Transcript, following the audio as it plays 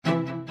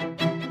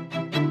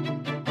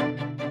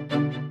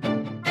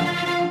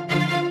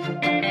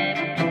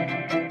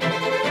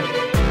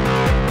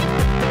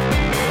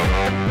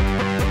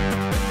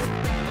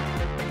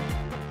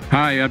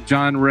Hi, I'm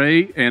John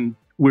Ray, and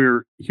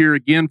we're here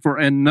again for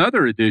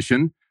another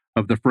edition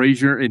of the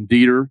Frazier and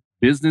Dieter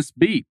Business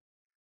Beat.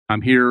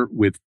 I'm here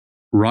with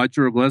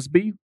Roger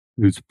Lesby,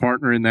 who's a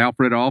partner in the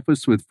Alpharetta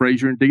office with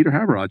Frazier and Dieter.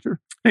 Hi,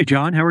 Roger. Hey,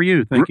 John. How are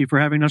you? Thank you for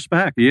having us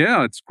back.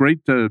 Yeah, it's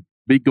great to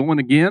be going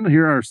again.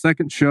 Here, our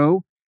second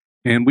show,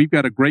 and we've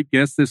got a great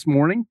guest this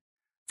morning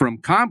from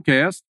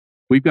Comcast.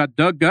 We've got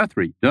Doug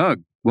Guthrie.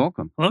 Doug,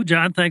 welcome. Hello,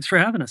 John. Thanks for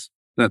having us.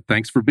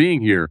 Thanks for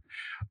being here.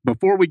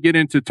 Before we get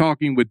into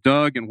talking with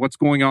Doug and what's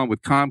going on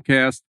with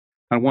Comcast,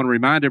 I want to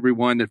remind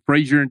everyone that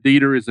Frazier and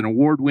Dieter is an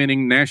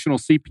award-winning national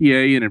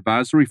CPA and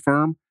advisory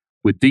firm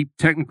with deep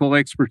technical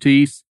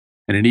expertise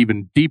and an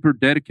even deeper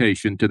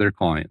dedication to their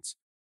clients.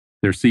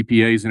 Their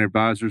CPAs and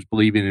advisors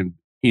believe in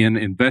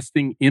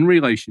investing in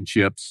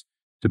relationships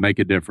to make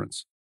a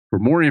difference. For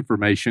more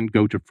information,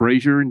 go to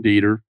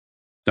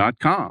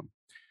FrazierandDieter.com.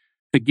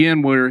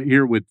 Again, we're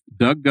here with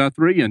Doug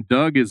Guthrie, and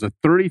Doug is a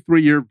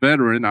 33-year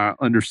veteran, I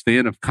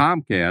understand, of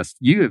Comcast.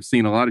 You have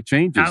seen a lot of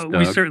changes, Doug.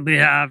 We certainly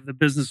have. The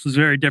business was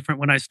very different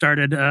when I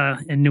started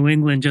in New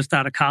England just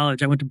out of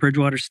college. I went to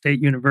Bridgewater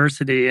State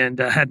University and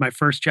had my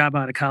first job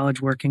out of college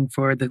working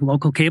for the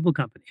local cable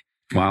company.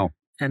 Wow.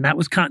 And that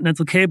was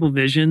Continental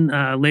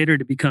Cablevision, later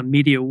to become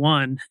Media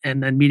One,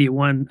 and then Media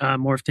One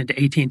morphed into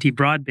AT&T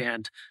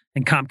Broadband,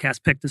 and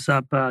Comcast picked us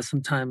up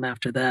sometime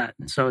after that.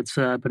 And so it's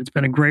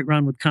been a great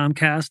run with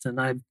Comcast, and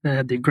I've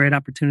had the great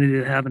opportunity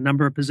to have a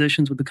number of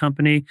positions with the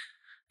company,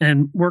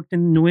 and worked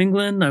in New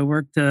England. I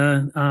worked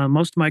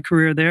most of my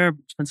career there.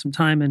 Spent some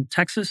time in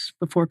Texas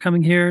before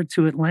coming here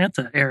to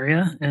Atlanta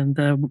area, and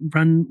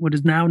run what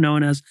is now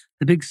known as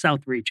the Big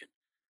South region.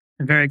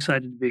 I'm very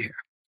excited to be here.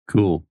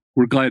 Cool.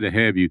 We're glad to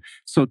have you.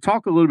 So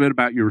talk a little bit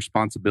about your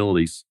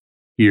responsibilities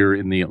here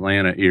in the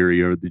Atlanta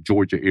area or the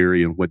Georgia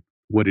area and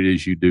what it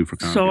is you do for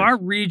Comcast. So our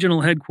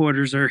regional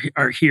headquarters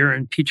are here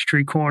in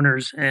Peachtree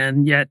Corners,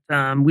 and yet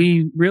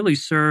we really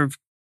serve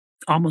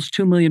almost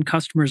 2 million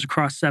customers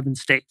across 7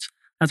 states.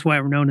 That's why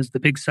we're known as the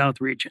Big South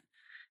region.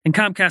 And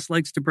Comcast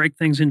likes to break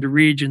things into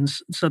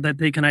regions so that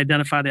they can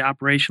identify the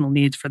operational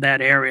needs for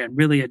that area and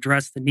really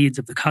address the needs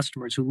of the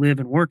customers who live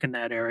and work in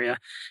that area.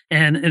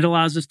 And it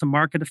allows us to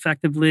market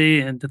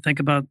effectively and to think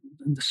about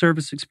the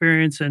service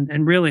experience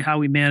and really how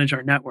we manage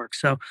our network.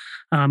 So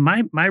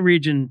my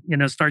region,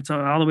 starts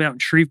all the way out in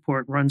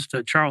Shreveport, runs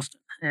to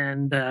Charleston,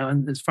 and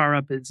as far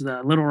up as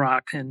Little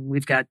Rock, and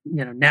we've got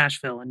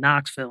Nashville and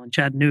Knoxville and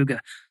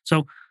Chattanooga.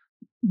 So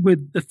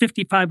with the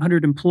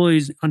 5,500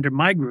 employees under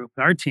my group,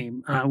 our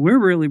team, we're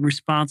really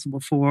responsible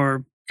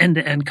for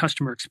end-to-end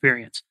customer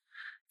experience.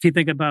 If you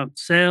think about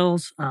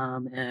sales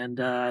and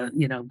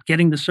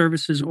getting the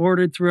services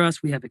ordered through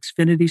us, we have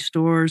Xfinity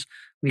stores,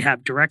 we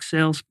have direct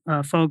sales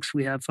folks,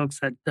 we have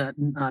folks that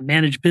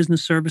manage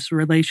business service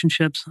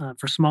relationships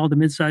for small to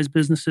mid-sized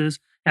businesses,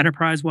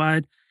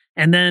 enterprise-wide,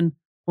 and then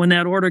when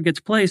that order gets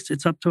placed,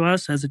 it's up to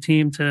us as a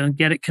team to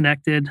get it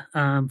connected,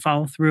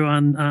 follow through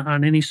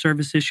on any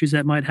service issues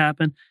that might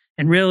happen,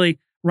 and really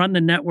run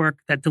the network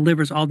that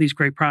delivers all these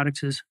great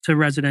products to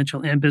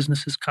residential and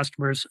businesses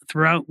customers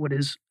throughout what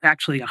is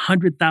actually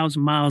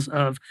 100,000 miles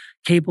of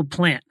cable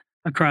plant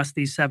across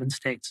these 7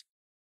 states.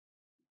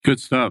 Good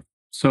stuff.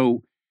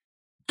 So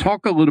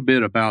talk a little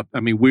bit about,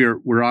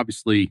 we're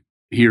obviously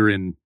here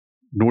in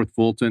North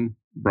Fulton,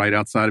 right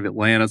outside of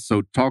Atlanta.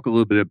 So talk a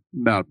little bit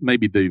about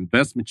maybe the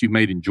investments you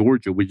made in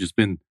Georgia, which has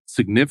been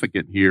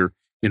significant here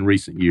in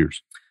recent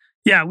years.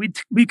 Yeah,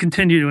 we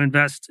continue to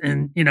invest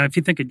in, if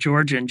you think of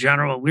Georgia in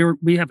general,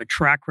 we have a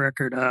track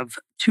record of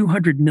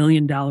 $200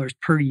 million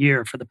per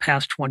year for the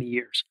past 20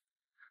 years.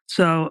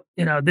 So,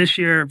 this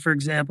year, for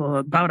example,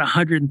 about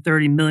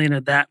 $130 million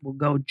of that will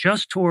go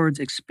just towards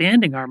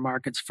expanding our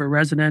markets for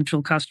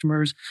residential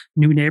customers,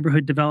 new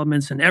neighborhood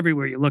developments, and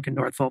everywhere you look in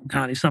North Fulton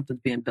County,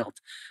 something's being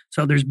built.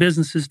 So there's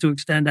businesses to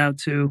extend out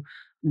to.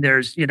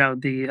 There's,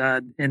 and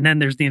then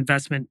there's the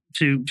investment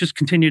to just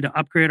continue to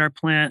upgrade our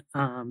plant,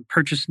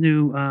 purchase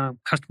new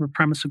customer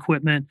premise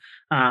equipment,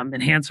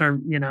 enhance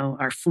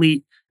our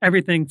fleet,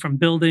 everything from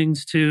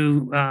buildings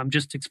to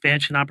just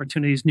expansion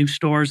opportunities, new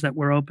stores that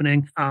we're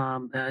opening,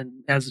 and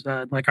as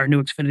like our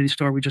new Xfinity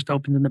store we just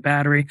opened in the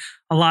Battery.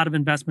 A lot of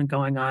investment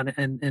going on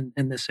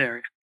in this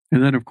area.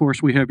 And then, of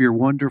course, we have your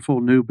wonderful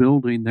new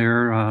building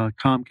there,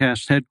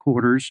 Comcast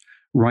headquarters,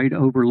 right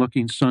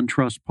overlooking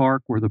SunTrust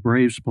Park where the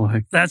Braves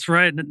play. That's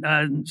right.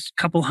 A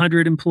couple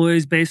hundred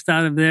employees based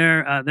out of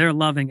there. They're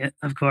loving it,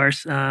 of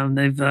course.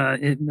 They've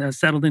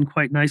settled in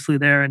quite nicely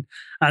there. And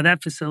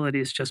that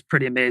facility is just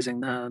pretty amazing,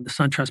 the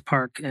SunTrust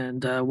Park,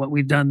 and what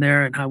we've done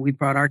there and how we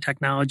brought our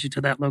technology to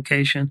that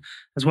location,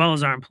 as well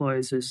as our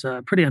employees, is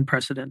pretty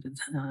unprecedented.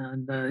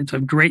 And it's a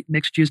great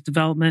mixed-use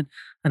development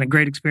and a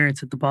great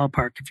experience at the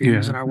ballpark if you're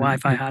using our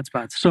Wi-Fi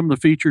hotspots. Some of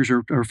the features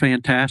are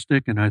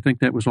fantastic, and I think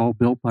that was all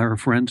built by our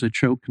friends at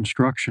Choke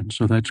Construction,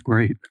 so that's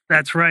great.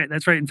 That's right.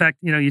 In fact,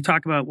 you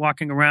talk about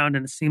walking around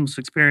and a seamless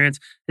experience.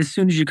 As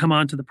soon as you come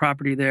onto the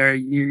property there,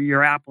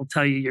 your app will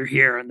tell you you're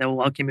here, and they'll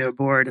welcome you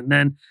aboard. And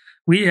then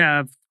we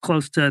have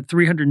close to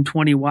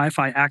 320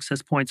 Wi-Fi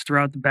access points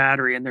throughout the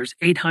Battery, and there's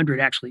 800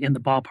 actually in the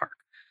ballpark.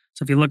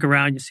 So if you look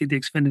around, you see the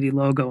Xfinity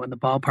logo in the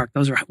ballpark.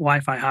 Those are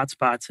Wi-Fi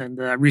hotspots. And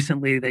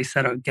recently they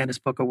set a Guinness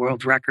Book of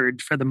World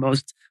Record for the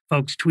most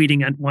folks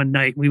tweeting at one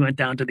night. We went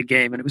down to the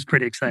game and it was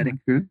pretty exciting.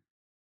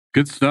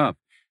 Good stuff.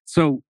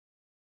 So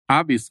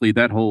obviously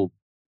that whole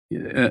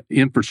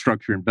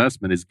infrastructure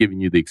investment is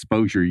giving you the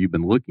exposure you've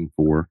been looking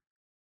for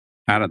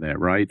out of that,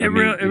 right? It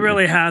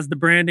really has. The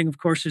branding, of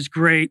course, is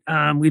great.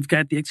 We've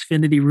got the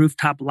Xfinity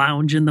rooftop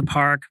lounge in the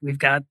park. We've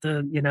got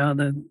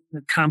the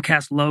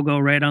Comcast logo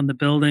right on the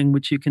building,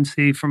 which you can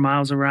see for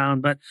miles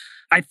around. But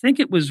I think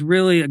it was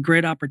really a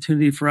great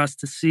opportunity for us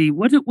to see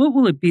what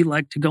will it be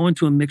like to go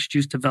into a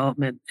mixed-use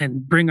development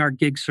and bring our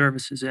gig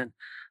services in.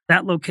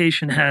 That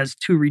location has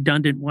 2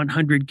 redundant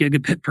 100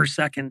 gigabit per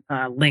second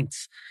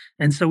links.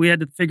 And so we had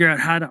to figure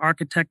out how to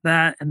architect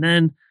that and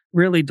then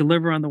really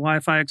deliver on the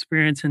Wi-Fi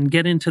experience and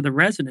get into the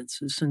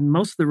residences. And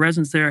most of the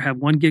residents there have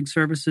 1 gig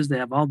services. They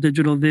have all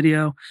digital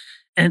video.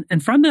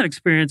 And from that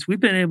experience, we've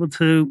been able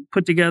to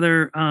put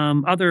together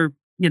other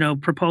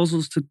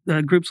proposals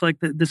to groups like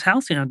this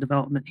Halcyon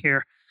development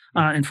here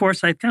in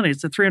Forsyth County.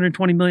 It's a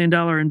 $320 million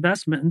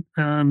investment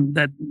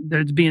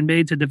that's being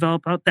made to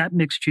develop out that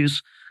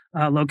mixed-use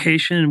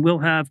location. And we'll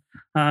have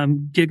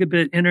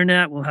gigabit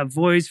internet. We'll have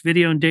voice,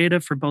 video, and data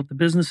for both the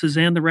businesses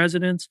and the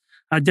residents.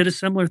 I did a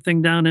similar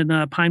thing down in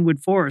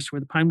Pinewood Forest, where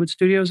the Pinewood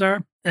Studios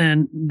are.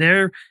 And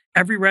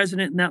every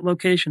resident in that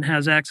location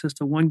has access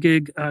to 1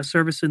 gig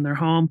service in their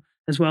home,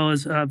 as well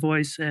as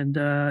voice and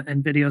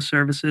video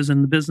services.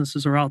 And the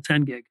businesses are all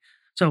 10 gig.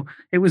 So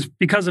it was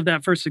because of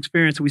that first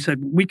experience that we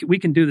said, we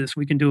can do this.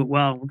 We can do it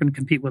well. We're going to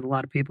compete with a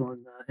lot of people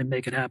and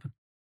make it happen.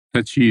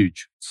 That's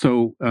huge.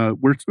 So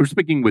we're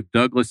speaking with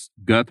Doug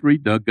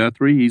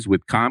Guthrie. He's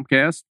with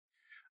Comcast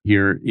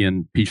here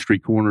in Peachtree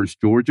Corners,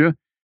 Georgia.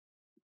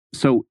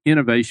 So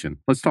innovation.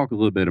 Let's talk a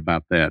little bit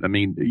about that. I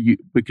mean,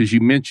 because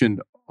you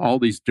mentioned all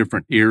these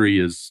different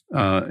areas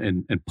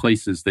and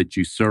places that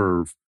you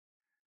serve,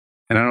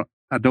 and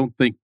I don't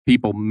think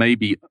people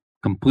maybe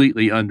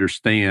completely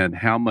understand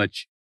how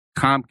much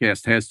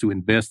Comcast has to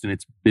invest in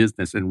its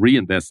business and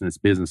reinvest in its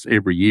business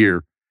every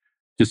year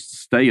just to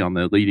stay on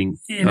the leading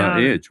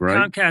edge,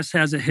 right? Comcast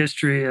has a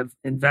history of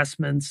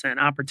investments and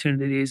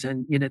opportunities.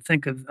 And,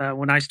 think of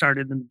when I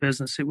started in the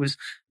business, it was,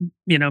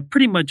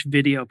 pretty much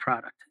video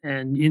product.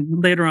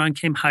 And later on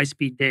came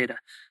high-speed data.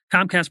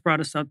 Comcast brought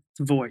us up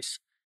to voice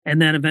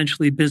and then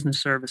eventually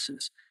business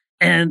services.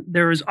 And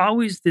there was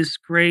always this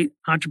great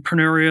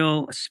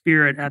entrepreneurial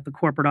spirit at the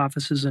corporate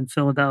offices in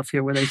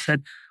Philadelphia where they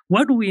said,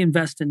 what do we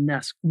invest in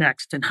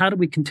next? And how do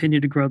we continue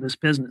to grow this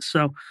business?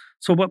 So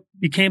what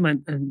became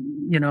an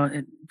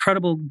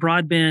incredible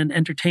broadband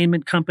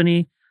entertainment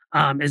company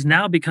is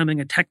now becoming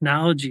a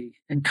technology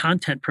and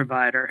content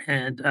provider.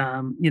 And,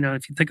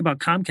 if you think about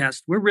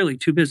Comcast, we're really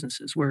 2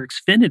 businesses. We're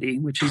Xfinity,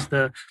 which is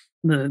the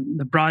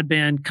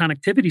broadband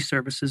connectivity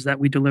services that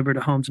we deliver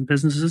to homes and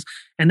businesses.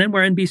 And then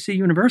we're NBC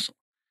Universal.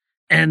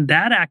 And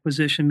that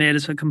acquisition made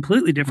us a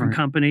completely different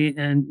company.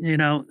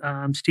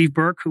 And, Steve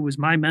Burke, who was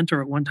my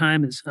mentor at one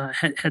time,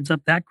 heads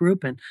up that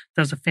group and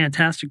does a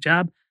fantastic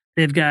job.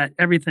 They've got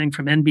everything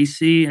from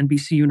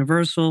NBC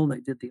Universal. They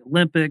did the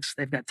Olympics.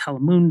 They've got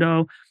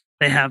Telemundo.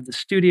 They have the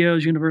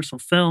studios, Universal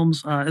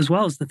Films, as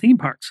well as the theme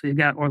parks. So you've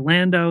got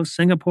Orlando,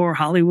 Singapore,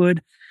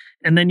 Hollywood.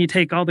 And then you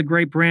take all the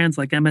great brands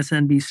like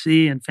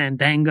MSNBC and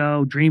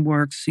Fandango,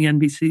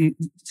 DreamWorks,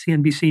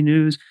 CNBC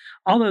News.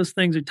 All those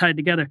things are tied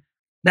together.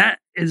 That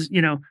is,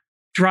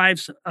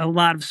 drives a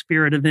lot of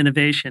spirit of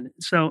innovation.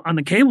 So on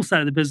the cable side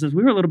of the business,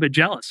 we were a little bit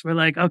jealous. We're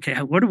like, okay,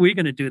 what are we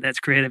going to do that's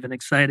creative and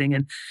exciting?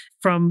 And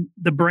from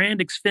the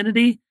brand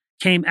Xfinity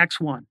came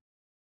X1.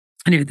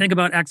 And if you think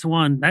about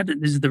X1, that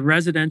is the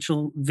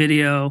residential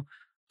video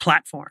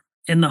platform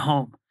in the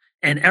home.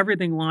 And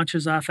everything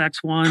launches off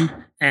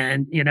X1.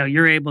 And,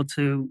 you're able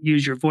to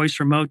use your voice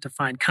remote to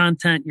find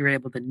content. You're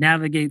able to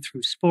navigate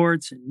through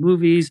sports and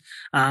movies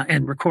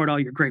and record all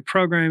your great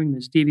programming.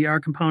 There's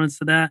DVR components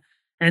to that.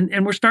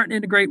 And we're starting to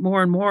integrate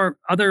more and more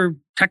other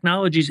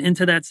technologies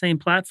into that same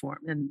platform.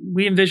 And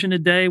we envision a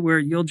day where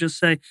you'll just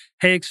say,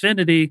 hey,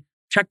 Xfinity,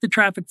 check the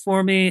traffic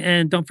for me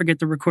and don't forget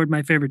to record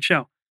my favorite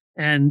show.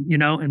 And,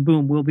 and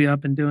boom, we'll be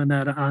up and doing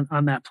that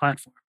on that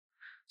platform.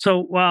 So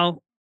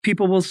while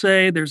people will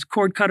say there's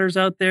cord cutters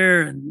out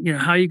there and,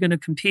 how are you going to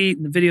compete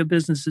and the video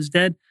business is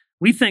dead,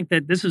 we think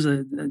that this is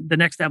the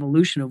next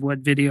evolution of what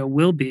video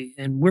will be.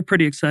 And we're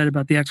pretty excited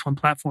about the X1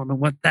 platform and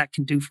what that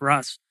can do for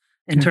us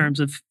in terms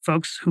of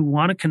folks who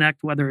want to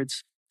connect, whether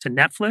it's to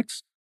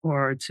Netflix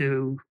or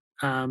to,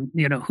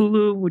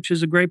 Hulu, which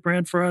is a great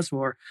brand for us,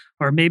 or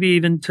maybe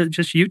even to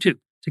just YouTube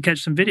to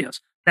catch some videos.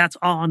 That's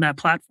all on that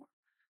platform.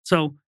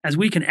 So as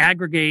we can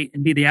aggregate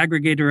and be the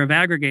aggregator of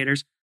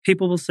aggregators,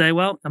 people will say,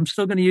 well, I'm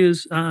still going to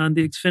use the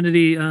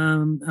Xfinity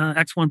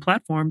X1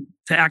 platform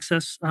to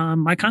access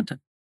my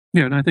content.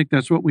 Yeah, and I think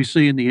that's what we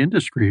see in the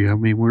industry. I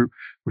mean, we're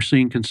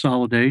seeing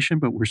consolidation,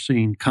 but we're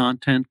seeing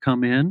content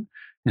come in.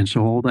 And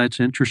so all that's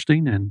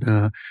interesting. And,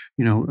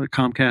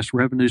 Comcast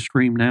revenue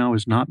stream now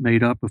is not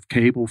made up of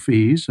cable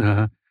fees.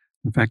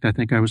 In fact, I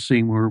think I was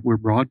seeing where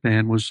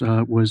broadband was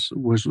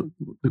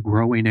the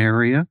growing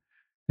area.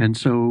 And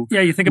so,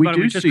 yeah, you think about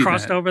it, we just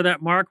crossed that. over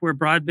that mark where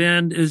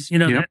broadband is,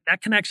 Yep.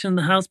 that connection in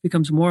the house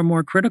becomes more and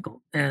more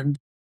critical. And,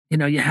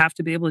 you have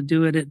to be able to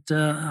do it at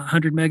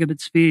 100 megabit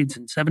speeds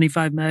and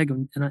 75 meg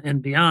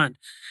and beyond.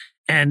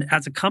 And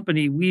as a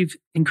company, we've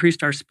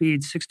increased our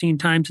speed 16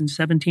 times in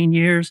 17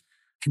 years,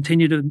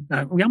 continue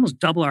to, we almost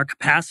double our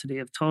capacity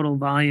of total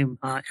volume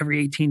every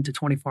 18 to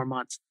 24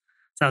 months.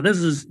 So this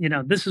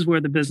is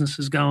where the business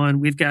is going.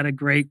 We've got a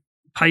great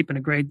pipe and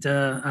a great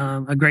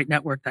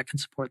network that can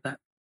support that.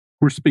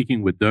 We're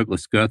speaking with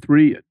Douglas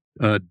Guthrie.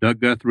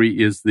 Doug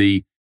Guthrie is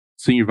the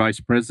Senior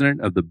Vice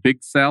President of the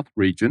Big South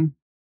region.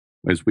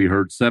 As we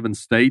heard, 7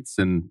 states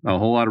and a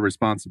whole lot of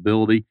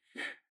responsibility.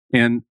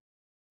 And,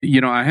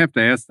 I have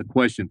to ask the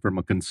question from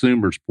a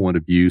consumer's point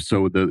of view.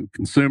 So the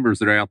consumers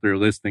that are out there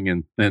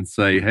listening and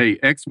say, hey,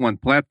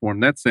 X1 platform,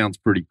 that sounds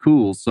pretty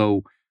cool.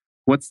 So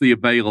what's the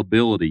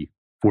availability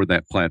for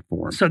that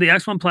platform? So the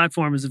X1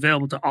 platform is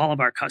available to all of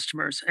our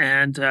customers.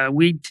 And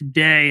we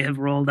today have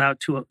rolled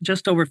out to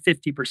just over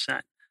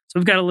 50%. So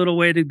we've got a little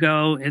way to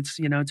go. It's,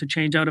 it's a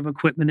change out of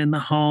equipment in the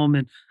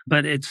home,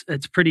 but it's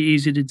pretty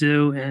easy to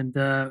do. And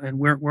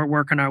we're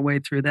working our way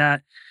through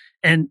that.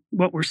 And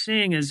what we're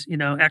seeing is,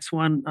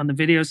 X1 on the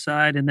video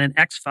side and then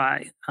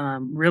XFi,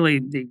 really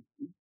the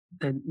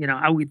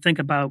how we think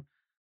about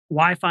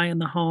Wi-Fi in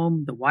the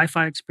home, the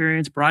Wi-Fi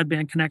experience,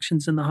 broadband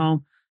connections in the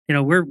home.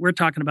 We're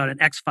talking about an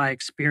XFi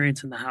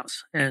experience in the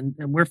house, and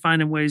we're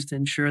finding ways to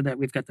ensure that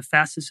we've got the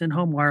fastest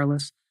in-home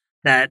wireless,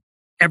 that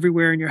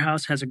everywhere in your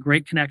house has a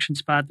great connection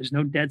spot. There's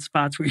no dead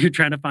spots where you're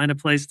trying to find a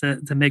place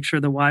to make sure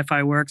the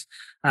Wi-Fi works.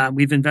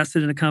 We've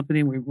invested in a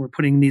company. We're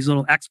putting these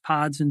little X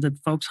pods into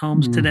folks'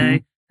 homes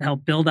today to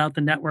help build out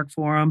the network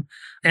for them.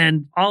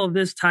 And all of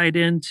this tied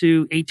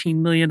into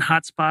 18 million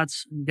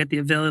hotspots. You get the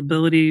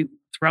availability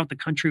throughout the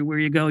country where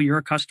you go. You're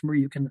a customer.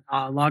 You can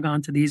log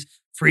on to these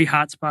free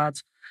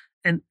hotspots.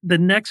 And the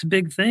next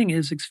big thing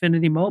is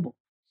Xfinity Mobile,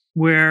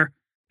 where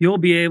you'll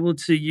be able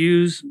to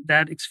use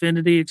that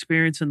Xfinity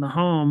experience in the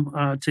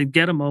home to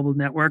get a mobile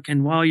network.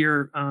 And while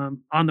you're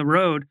on the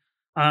road,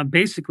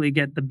 basically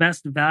get the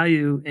best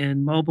value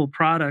in mobile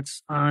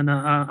products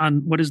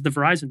on what is the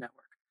Verizon network.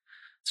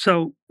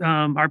 So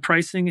our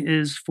pricing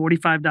is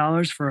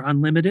 $45 for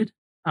unlimited.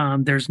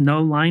 There's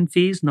no line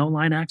fees, no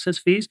line access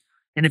fees.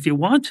 And if you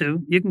want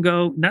to, you can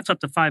go, and that's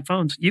up to 5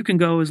 phones. You can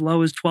go as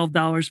low as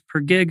 $12 per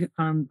gig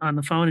on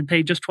the phone and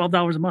pay just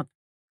 $12 a month.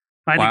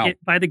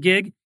 Buy the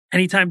gig.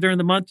 Anytime during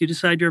the month you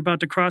decide you're about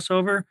to cross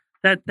over,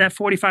 that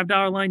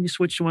 $45 line, you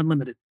switch to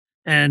unlimited.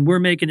 And we're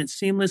making it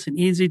seamless and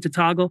easy to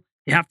toggle.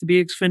 You have to be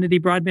an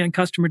Xfinity broadband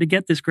customer to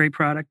get this great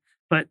product.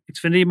 But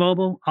Xfinity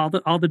Mobile, all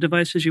the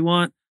devices you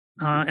want,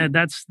 and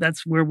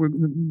that's where we're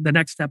the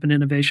next step in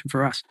innovation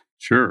for us.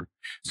 Sure.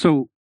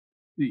 So,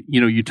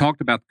 you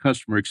talked about the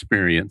customer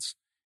experience,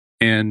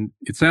 and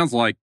it sounds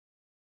like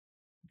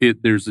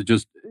there's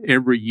just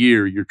every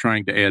year you're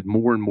trying to add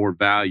more and more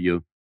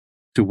value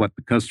to what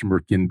the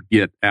customer can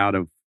get out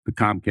of the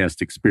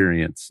Comcast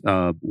experience,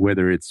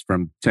 whether it's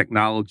from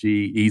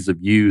technology, ease of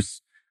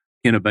use,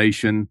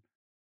 innovation.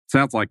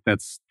 Sounds like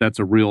that's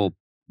a real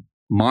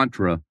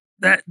mantra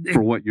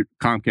for what your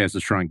Comcast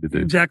is trying to do.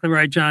 Exactly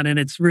right, John. And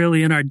it's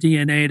really in our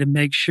DNA to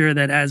make sure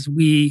that as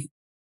we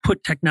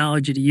put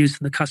technology to use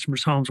in the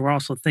customer's homes, we're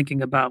also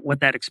thinking about what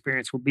that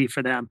experience will be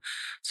for them.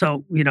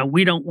 So,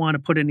 we don't want to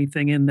put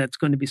anything in that's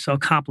going to be so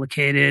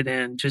complicated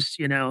and just,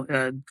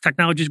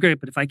 technology is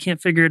great, but if I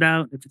can't figure it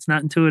out, if it's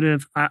not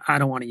intuitive, I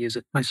don't want to use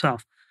it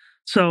myself.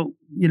 So,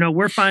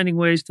 we're finding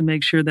ways to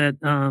make sure that,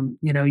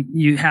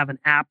 you have an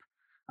app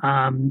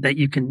that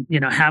you can,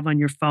 have on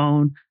your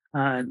phone.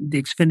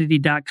 The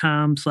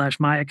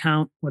Xfinity.com/my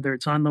account, whether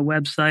it's on the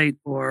website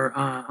or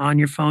on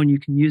your phone, you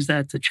can use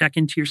that to check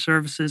into your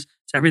services.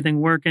 Is everything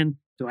working?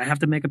 Do I have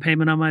to make a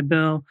payment on my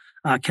bill?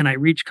 Can I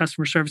reach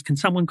customer service? Can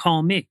someone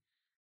call me?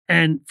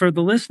 And for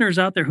the listeners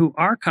out there who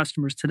are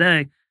customers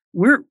today,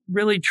 we're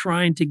really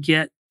trying to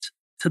get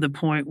to the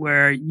point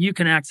where you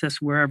can access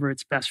wherever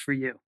it's best for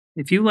you.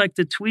 If you like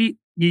to tweet,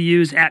 you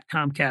use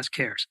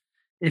 @ComcastCares.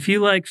 If you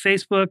like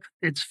Facebook,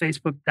 it's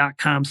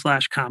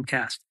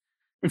facebook.com/Comcast.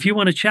 If you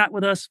want to chat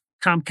with us,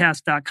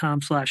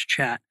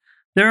 Comcast.com/chat.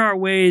 There are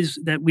ways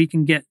that we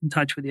can get in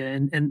touch with you.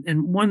 And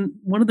one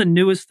of the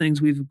newest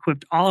things we've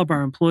equipped all of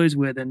our employees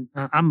with, and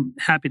I'm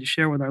happy to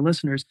share with our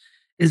listeners,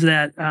 is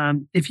that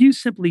if you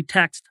simply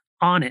text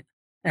on it,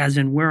 as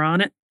in we're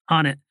on it,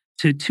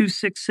 to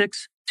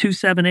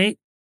 266-278,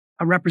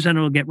 a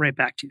representative will get right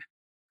back to you.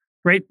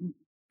 Right?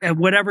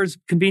 Whatever's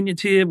convenient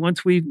to you,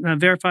 once we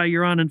verify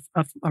you're on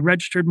a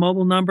registered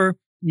mobile number,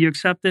 you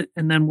accept it,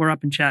 and then we're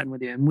up and chatting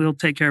with you, and we'll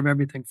take care of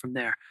everything from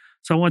there.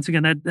 So once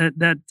again,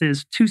 that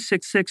is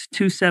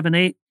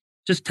 266-278.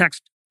 Just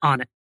text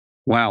on it.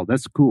 Wow,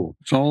 that's cool.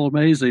 It's all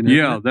amazing.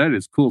 Yeah, that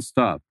is cool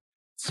stuff.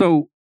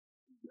 So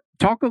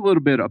talk a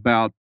little bit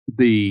about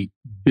the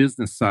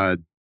business side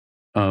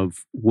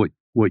of what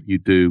you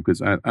do,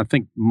 because I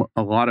think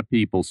a lot of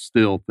people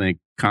still think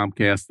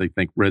Comcast, they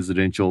think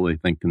residential, they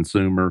think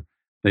consumer.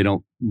 They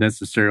don't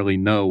necessarily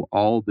know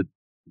all the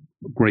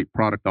great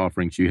product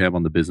offerings you have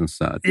on the business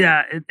side.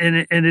 Yeah,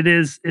 it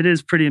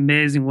is pretty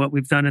amazing what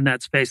we've done in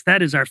that space.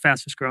 That is our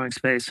fastest growing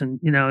space, and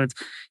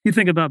you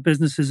think about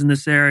businesses in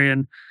this area,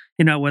 and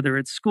whether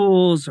it's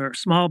schools or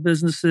small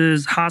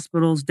businesses,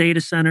 hospitals,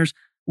 data centers,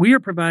 we are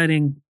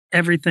providing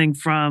everything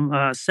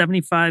from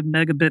 75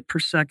 megabit per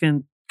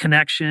second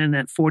connection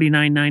at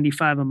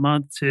 $49.95 a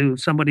month to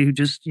somebody who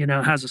just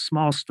has a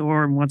small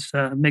store and wants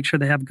to make sure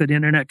they have good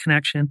internet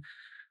connection.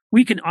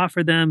 We can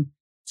offer them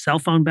cell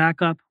phone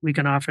backup. We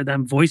can offer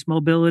them voice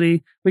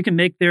mobility. We can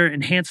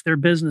enhance their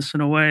business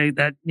in a way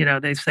that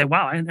they say,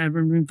 "Wow, I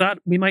never even thought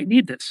we might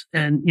need this."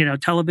 And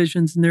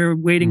televisions in their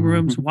waiting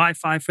rooms,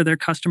 Wi-Fi for their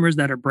customers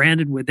that are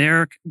branded with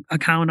their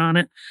account on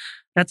it.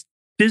 That's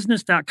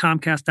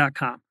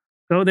business.comcast.com.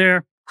 Go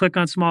there. Click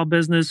on small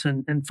business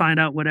and find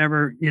out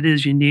whatever it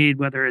is you need,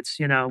 whether it's,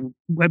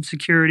 web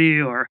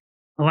security or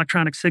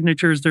electronic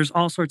signatures. There's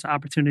all sorts of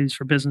opportunities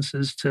for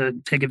businesses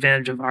to take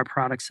advantage of our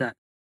product set.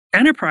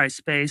 Enterprise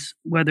space,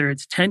 whether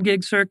it's 10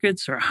 gig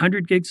circuits or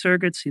 100 gig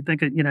circuits, you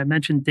think, I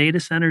mentioned data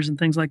centers and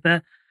things like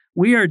that.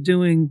 We are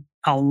doing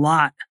a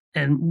lot.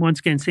 And once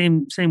again,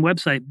 same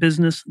website,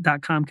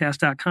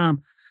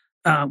 business.comcast.com.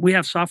 We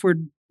have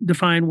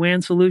software-defined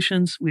WAN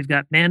solutions. We've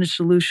got managed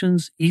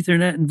solutions,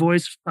 Ethernet and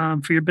voice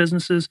for your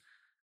businesses.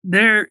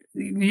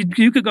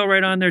 You could go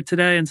right on there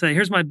today and say,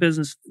 "Here's my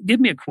business.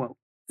 Give me a quote.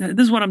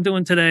 This is what I'm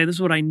doing today. This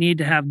is what I need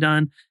to have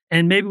done."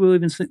 And maybe we'll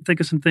even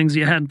think of some things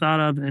you hadn't thought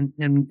of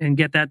and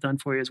get that done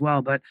for you as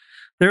well. But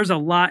there's a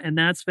lot in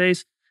that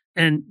space.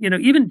 And,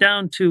 even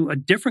down to a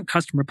different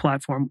customer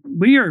platform,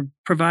 we are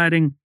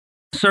providing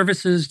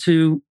services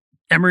to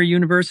Emory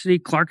University,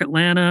 Clark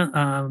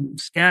Atlanta,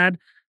 SCAD.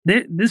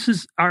 This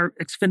is our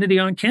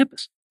Xfinity on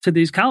campus to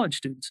these college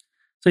students.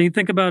 So you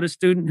think about a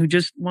student who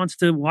just wants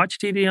to watch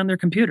TV on their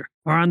computer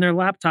or on their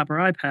laptop or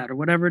iPad or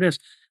whatever it is.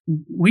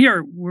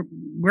 We're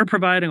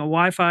providing a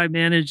Wi-Fi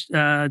managed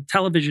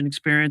television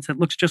experience that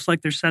looks just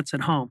like their sets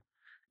at home,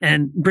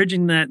 and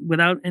bridging that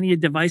without any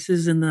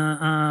devices in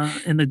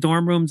the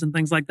dorm rooms and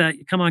things like that.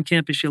 You come on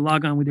campus, you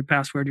log on with your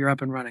password, you're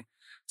up and running.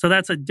 So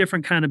that's a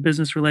different kind of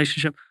business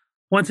relationship.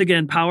 Once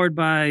again, powered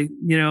by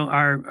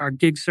our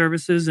gig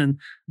services, and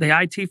the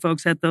IT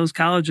folks at those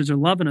colleges are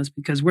loving us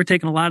because we're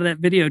taking a lot of that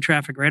video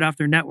traffic right off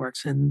their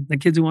networks. And the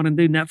kids who want to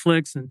do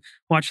Netflix and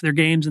watch their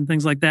games and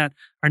things like that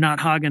are not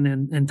hogging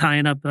and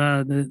tying up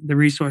the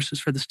resources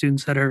for the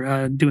students that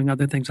are doing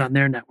other things on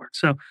their network.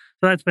 So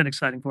that's been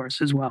exciting for us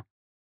as well.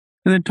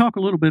 And then talk a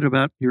little bit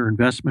about your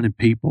investment in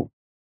people.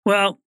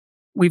 Well,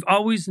 we've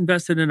always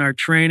invested in our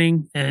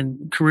training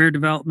and career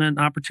development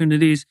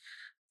opportunities.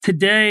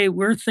 Today,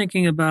 we're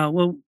thinking about,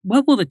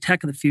 what will the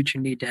tech of the future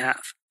need to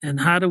have?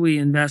 And how do we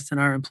invest in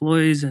our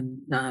employees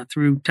and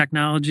through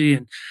technology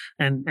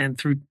and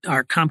through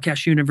our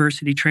Comcast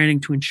University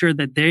training to ensure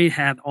that they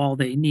have all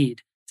they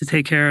need to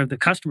take care of the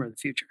customer of the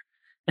future?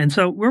 And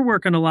so we're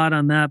working a lot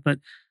on that. But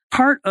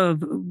part of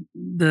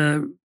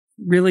the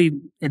really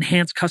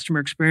enhanced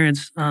customer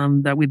experience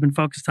that we've been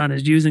focused on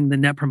is using the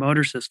Net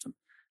Promoter System.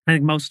 I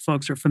think most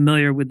folks are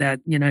familiar with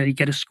that. You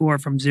get a score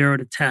from 0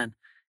 to 10.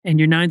 And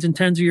your 9s and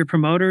 10s are your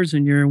promoters,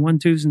 and your 1,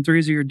 2s, and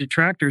 3s are your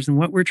detractors. And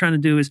what we're trying to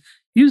do is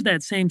use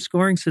that same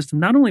scoring system,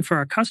 not only for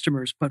our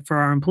customers, but for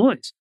our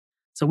employees.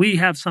 So we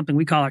have something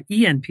we call our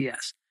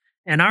ENPS.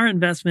 And our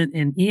investment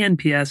in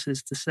ENPS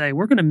is to say,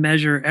 we're going to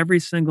measure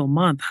every single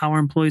month how our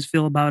employees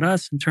feel about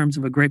us in terms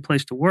of a great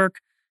place to work.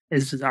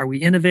 Are we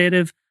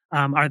innovative?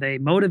 Are they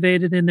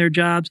motivated in their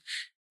jobs?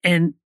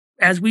 And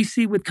as we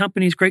see with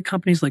great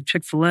companies like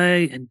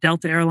Chick-fil-A and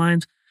Delta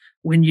Airlines,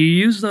 when you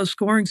use those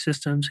scoring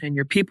systems and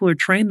your people are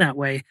trained that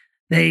way,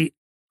 they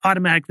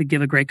automatically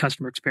give a great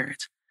customer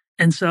experience.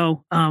 And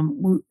so,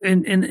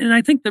 and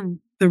I think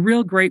the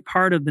real great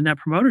part of the Net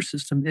Promoter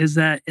System is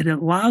that it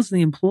allows the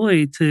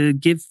employee to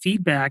give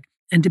feedback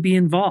and to be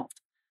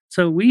involved.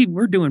 So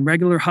we're doing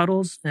regular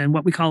huddles and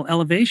what we call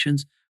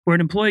elevations, where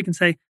an employee can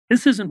say,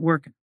 "This isn't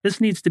working.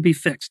 This needs to be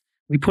fixed."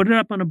 We put it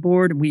up on a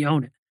board and we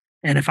own it.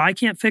 And if I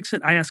can't fix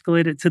it, I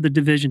escalate it to the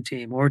division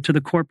team or to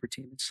the corporate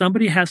team.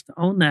 Somebody has to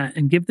own that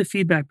and give the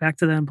feedback back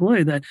to the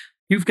employee that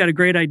you've got a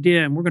great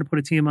idea and we're going to put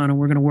a team on and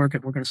we're going to work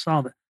it. We're going to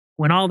solve it.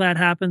 When all that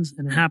happens,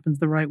 and it happens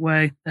the right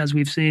way, as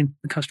we've seen,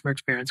 the customer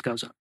experience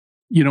goes up.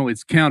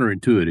 It's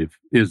counterintuitive,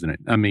 isn't it?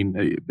 I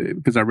mean,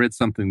 because I read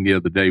something the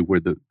other day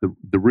where the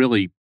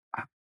really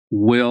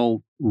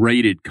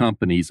well-rated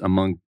companies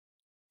among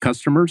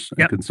customers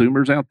and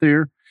consumers out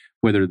there,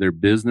 whether they're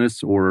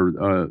business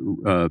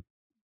or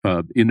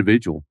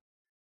individual,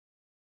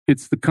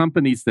 it's the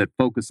companies that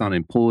focus on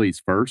employees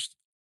first,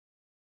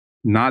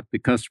 not the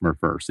customer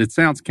first. It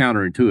sounds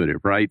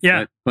counterintuitive, right?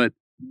 Yeah. But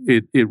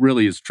it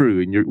really is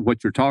true. And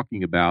what you're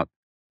talking about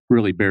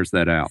really bears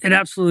that out. It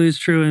absolutely is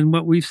true. And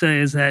what we say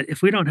is that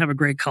if we don't have a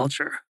great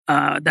culture,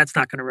 that's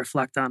not going to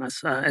reflect on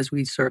us as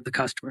we serve the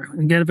customer.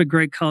 And get a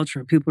great culture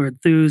and people are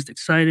enthused,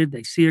 excited,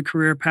 they see a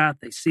career path,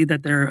 they see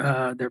that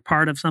they're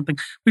part of something.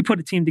 We put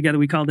a team together,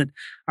 we called it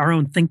our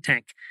own think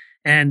tank.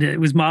 And it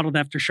was modeled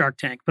after Shark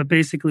Tank. But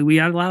basically, we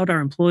allowed our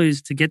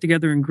employees to get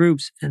together in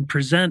groups and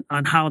present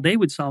on how they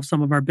would solve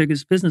some of our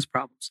biggest business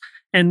problems.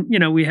 And,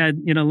 we had,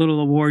 little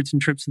awards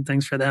and trips and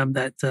things for them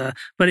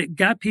but it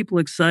got people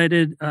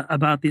excited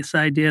about this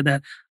idea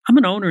that I'm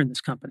an owner in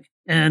this company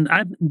and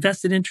I've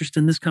invested interest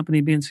in this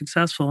company being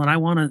successful. And I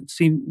want to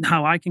see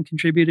how I can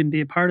contribute and be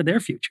a part of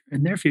their future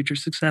and their future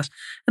success.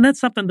 And that's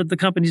something that the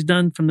company's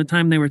done from the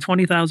time they were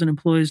 20,000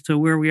 employees to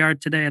where we are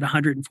today at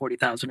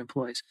 140,000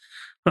 employees.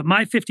 But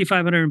my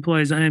 5,500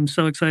 employees, I am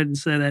so excited to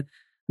say that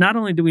not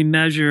only do we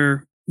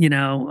measure,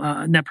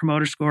 net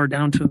promoter score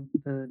down to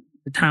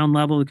the town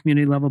level, the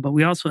community level, but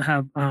we also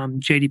have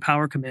J.D.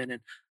 Power come in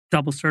and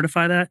double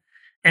certify that.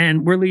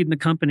 And we're leading the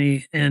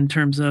company in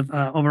terms of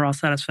overall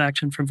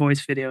satisfaction for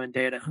voice, video, and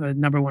data.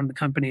 Number one in the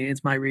company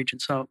is my region.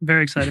 So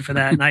very excited for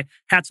that. And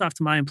hats off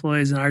to my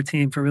employees and our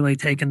team for really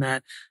taking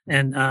that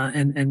and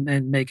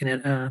making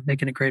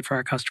it great for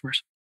our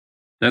customers.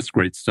 That's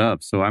great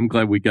stuff. So I'm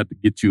glad we got to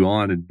get you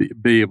on and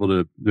be able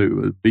to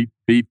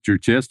beat your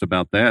chest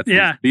about that.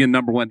 Yeah, being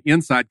number one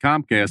inside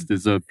Comcast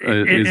is a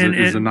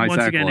nice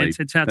once accolade. Again,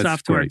 it's hats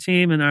off to our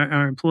team and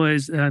our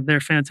employees.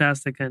 They're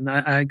fantastic, and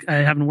I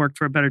haven't worked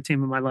for a better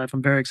team in my life.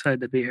 I'm very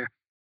excited to be here.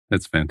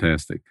 That's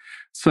fantastic.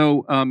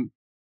 So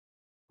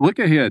look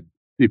ahead,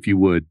 if you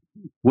would.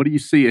 What do you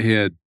see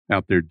ahead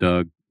out there,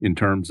 Doug, in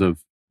terms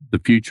of the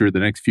future, the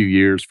next few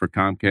years for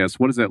Comcast?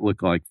 What does that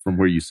look like from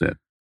where you sit?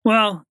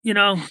 Well,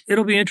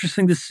 it'll be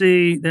interesting to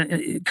see that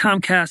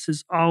Comcast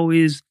has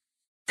always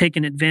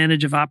taken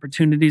advantage of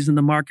opportunities in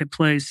the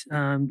marketplace.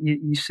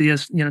 You see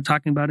us,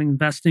 talking about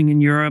investing in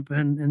Europe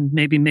and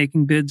maybe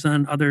making bids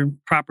on other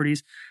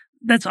properties.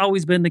 That's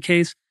always been the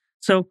case.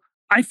 So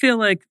I feel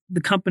like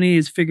the company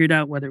has figured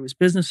out whether it was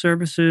business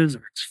services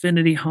or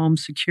Xfinity home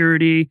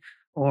security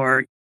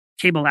or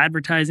cable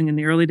advertising in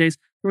the early days,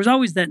 there was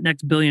always that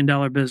next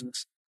billion-dollar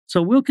business.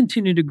 So we'll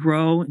continue to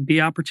grow and be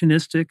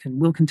opportunistic, and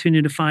we'll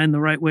continue to find the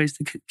right ways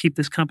to keep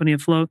this company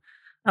afloat,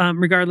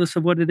 regardless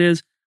of what it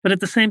is. But at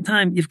the same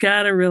time, you've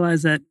got to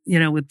realize that,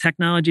 with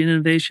technology and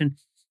innovation,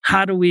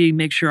 how do we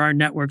make sure our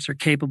networks are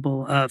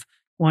capable of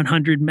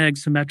 100 meg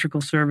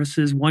symmetrical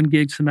services, 1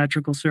 gig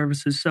symmetrical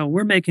services? So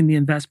we're making the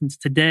investments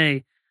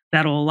today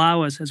that will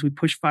allow us, as we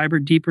push fiber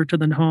deeper to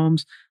the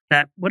homes,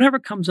 that whatever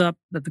comes up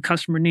that the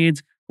customer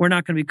needs, we're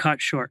not going to be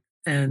caught short.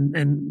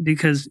 And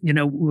because,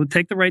 we'll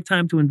take the right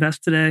time to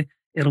invest today.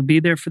 It'll be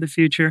there for the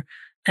future.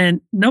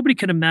 And nobody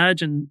could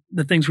imagine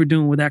the things we're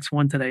doing with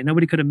X1 today.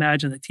 Nobody could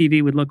imagine that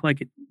TV would look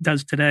like it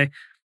does today.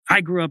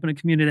 I grew up in a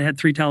community that had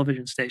 3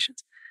 television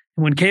stations.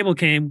 And when cable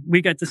came,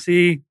 we got to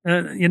see,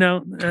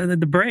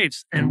 the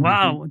Braves. And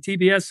wow,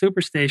 TBS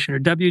Superstation or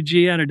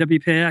WGN or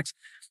WPAX.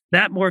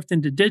 That morphed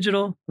into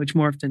digital, which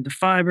morphed into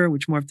fiber,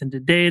 which morphed into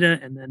data,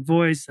 and then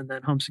voice, and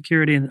then home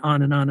security, and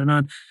on and on and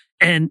on.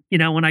 And,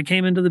 when I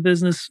came into the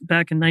business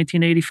back in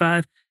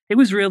 1985, it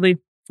was really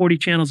 40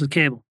 channels of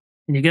cable.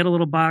 And you get a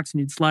little box and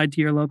you'd slide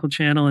to your local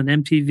channel, and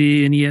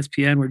MTV and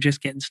ESPN were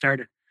just getting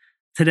started.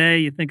 Today,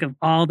 you think of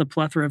all the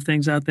plethora of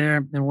things out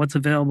there and what's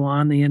available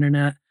on the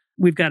internet.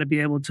 We've got to be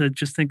able to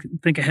just think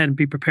ahead and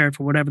be prepared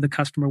for whatever the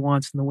customer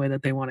wants in the way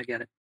that they want to get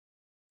it.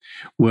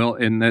 Well,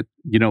 and that,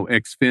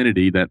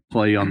 Xfinity, that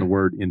play on the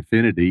word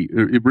infinity,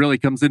 it really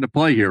comes into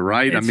play here,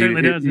 right? It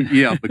certainly does.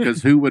 Yeah,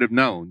 because who would have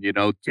known,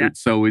 Yeah.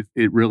 So it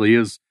really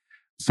is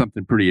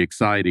something pretty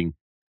exciting.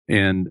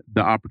 And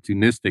the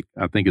opportunistic,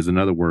 I think, is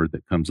another word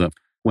that comes up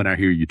when I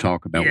hear you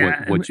talk about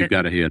what you've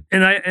got ahead.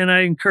 And I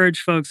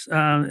encourage folks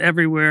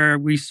everywhere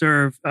we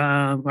serve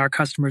our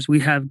customers,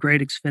 we have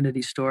great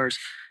Xfinity stores,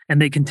 and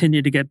they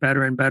continue to get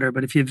better and better.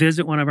 But if you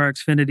visit one of our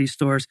Xfinity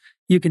stores,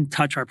 you can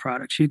touch our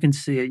products. You can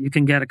see it. You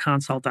can get a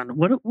consult on it.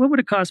 What would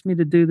it cost me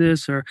to do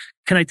this? Or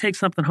can I take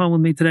something home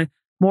with me today?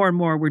 More and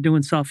more, we're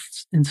doing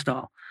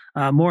self-install.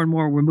 More and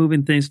more, we're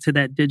moving things to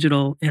that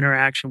digital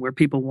interaction where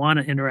people want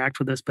to interact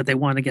with us, but they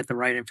want to get the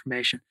right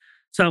information.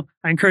 So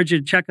I encourage you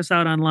to check us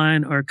out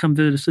online or come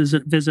visit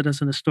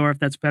us in the store if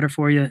that's better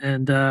for you,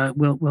 and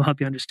we'll help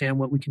you understand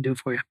what we can do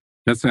for you.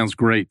 That sounds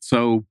great.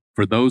 So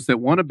for those that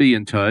want to be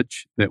in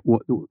touch,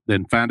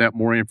 then find out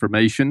more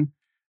information,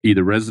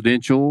 either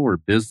residential or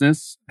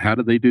business, how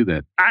do they do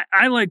that?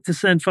 I like to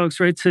send folks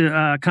right to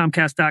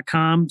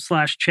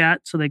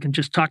comcast.com/chat so they can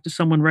just talk to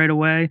someone right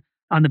away.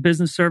 On the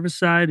business service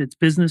side, it's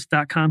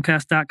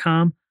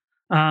business.comcast.com.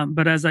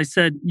 But as I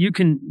said, you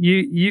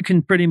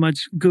can pretty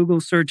much Google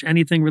search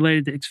anything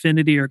related to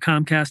Xfinity or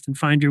Comcast and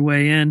find your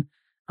way in.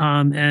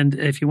 And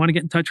if you want to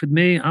get in touch with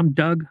me, I'm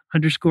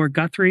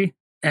Doug_Guthrie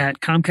at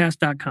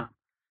Comcast.com.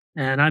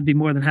 And I'd be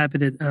more than happy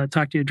to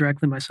talk to you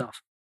directly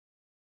myself.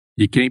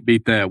 You can't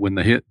beat that when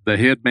the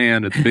head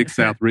man at the Big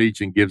South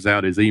region gives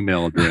out his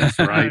email address,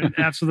 right?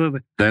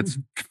 Absolutely. That's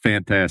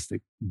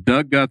fantastic.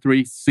 Doug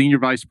Guthrie, Senior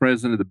Vice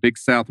President of the Big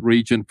South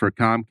region for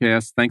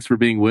Comcast. Thanks for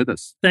being with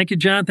us. Thank you,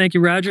 John. Thank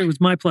you, Roger. It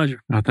was my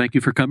pleasure. Thank you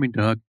for coming,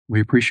 Doug.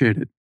 We appreciate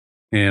it.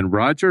 And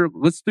Roger,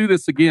 let's do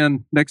this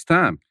again next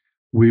time.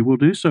 We will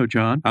do so,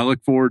 John. I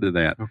look forward to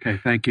that. Okay,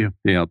 thank you.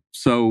 Yeah.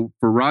 So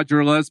for Roger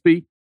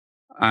Lusby,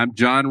 I'm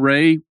John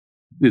Ray.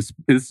 This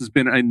has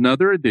been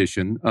another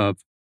edition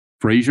of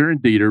Frazier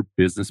and Dieter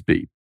Business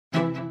Beat.